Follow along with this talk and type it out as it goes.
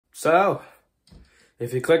So,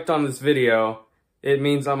 if you clicked on this video, it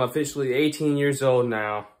means I'm officially 18 years old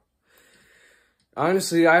now.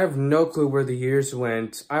 Honestly, I have no clue where the years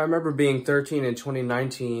went. I remember being 13 in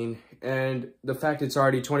 2019, and the fact it's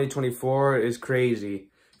already 2024 is crazy.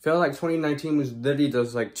 Felt like 2019 was literally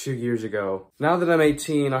just like 2 years ago. Now that I'm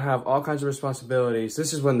 18, I have all kinds of responsibilities.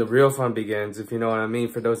 This is when the real fun begins, if you know what I mean,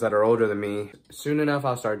 for those that are older than me. Soon enough,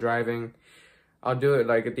 I'll start driving. I'll do it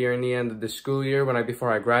like at the end of the school year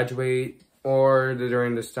before I graduate, or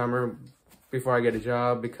during the summer before I get a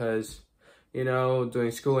job, because, you know, doing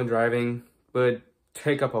school and driving would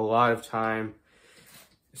take up a lot of time.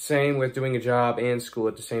 Same with doing a job and school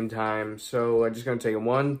at the same time. So I'm just gonna take it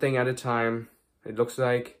one thing at a time. It looks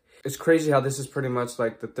like it's crazy how this is pretty much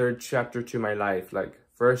like the third chapter to my life. Like,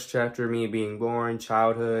 first chapter, me being born,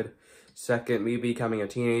 childhood. Second, me becoming a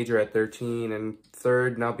teenager at 13, and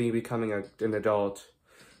third, now me becoming an adult.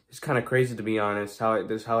 It's kind of crazy, to be honest, how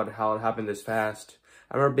it happened this fast.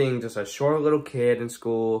 I remember being just a short little kid in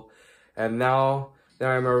school, and now I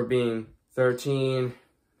remember being 13,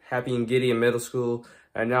 happy and giddy in middle school,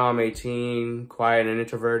 and now I'm 18, quiet and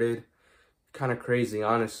introverted. Kind of crazy,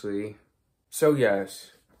 honestly. So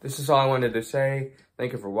yes, this is all I wanted to say.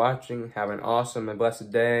 Thank you for watching. Have an awesome and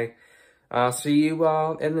blessed day. I'll see you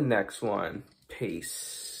all in the next one.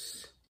 Peace.